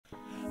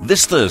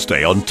This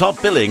Thursday on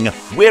Top Billing,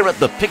 we're at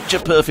the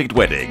picture-perfect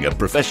wedding of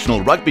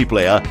professional rugby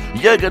player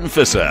Jurgen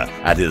Visser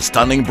and his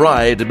stunning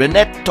bride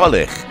Minette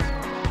Tollig.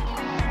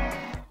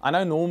 I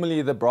know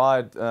normally the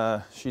bride,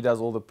 she does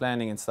all the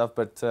planning and stuff,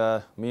 but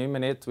me and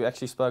Minette, we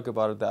actually spoke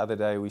about it the other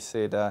day. We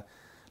said,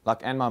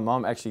 and my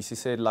mom actually, she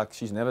said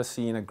she's never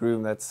seen a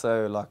groom that's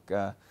so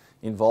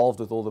involved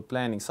with all the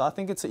planning. So I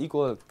think it's an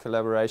equal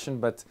collaboration,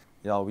 but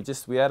yeah,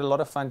 we had a lot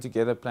of fun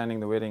together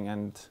planning the wedding,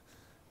 and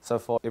so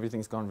far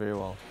everything's gone very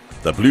well.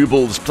 The Blue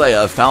Bulls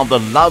player found the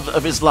love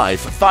of his life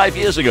 5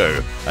 years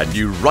ago and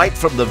knew right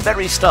from the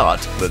very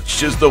start that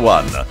she's the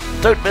one.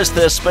 Don't miss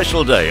their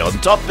special day on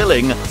Top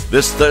Billing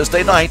this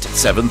Thursday night at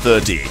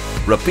 7:30.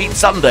 Repeat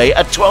Sunday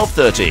at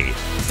 12:30.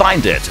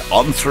 Find it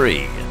on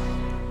 3.